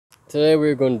Today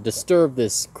we're going to disturb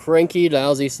this cranky,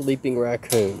 lousy, sleeping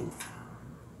raccoon.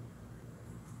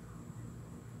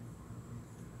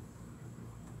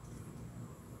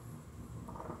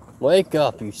 Wake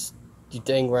up, you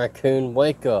dang raccoon.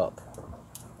 Wake up.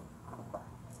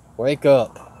 Wake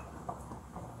up.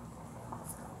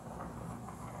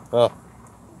 Oh,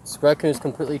 this raccoon is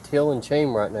completely chill and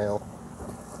tame right now.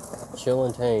 Chill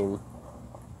and tame.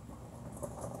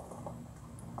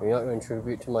 Are you not going to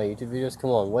contribute to my YouTube videos? Come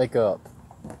on, wake up.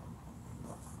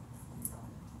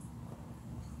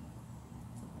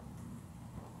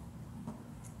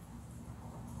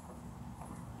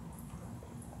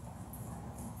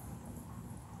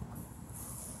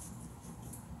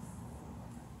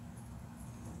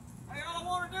 Hey, all I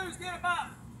want to do is get about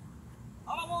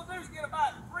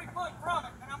 3 foot from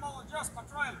it, and I'm going to adjust my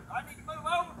trailer. I need to move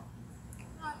over.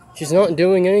 She's not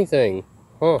doing anything.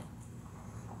 Huh.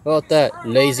 How about that,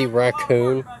 lazy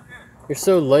raccoon? You're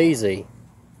so lazy.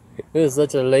 You're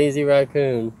such a lazy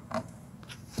raccoon.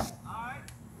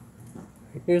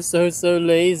 You're so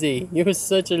lazy. You're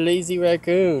such a lazy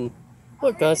raccoon.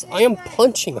 Look, guys, I am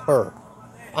punching her.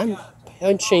 I'm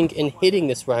punching and hitting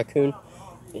this raccoon.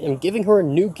 I'm giving her a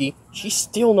noogie. She's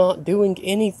still not doing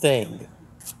anything.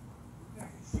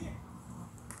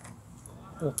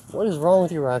 What is wrong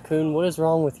with you, raccoon? What is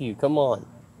wrong with you? Come on.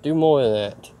 Do more than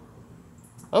that.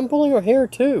 I'm pulling her hair,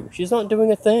 too. She's not doing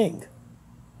a thing.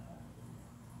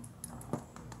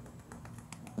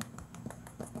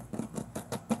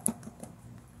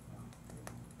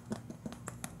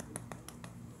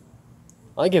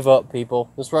 I give up, people.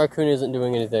 This raccoon isn't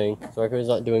doing anything. This raccoon is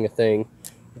not doing a thing.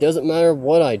 It doesn't matter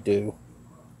what I do.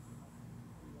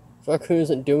 This raccoon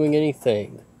isn't doing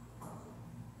anything.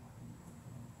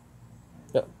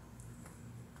 No.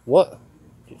 What?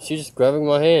 She's just grabbing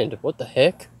my hand. What the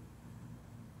heck?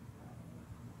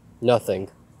 Nothing.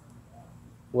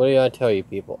 What do I tell you,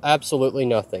 people? Absolutely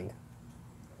nothing.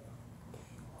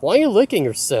 Why are you licking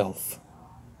yourself?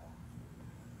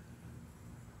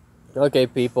 Okay,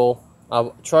 people.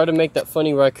 I'll try to make that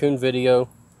funny raccoon video.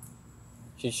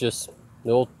 She's just a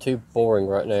little too boring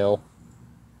right now.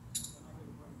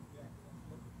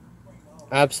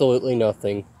 Absolutely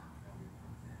nothing.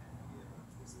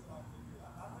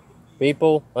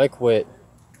 People, I quit.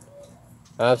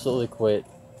 I absolutely quit.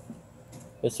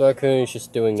 This raccoon is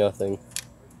just doing nothing.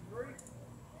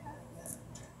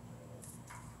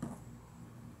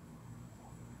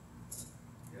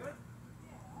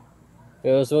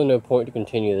 Yeah, there's really no point to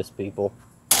continue this, people.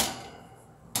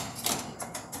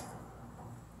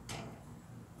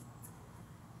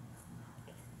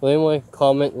 Well, anyway,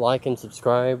 comment, like, and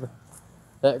subscribe.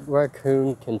 That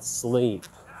raccoon can sleep.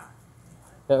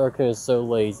 That raccoon is so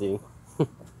lazy.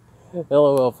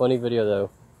 LOL, funny video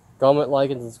though. Comment, like,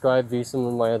 and subscribe, view some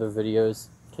of my other videos,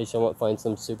 in case you might find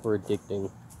some super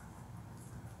addicting.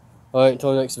 Alright,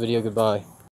 until the next video, goodbye.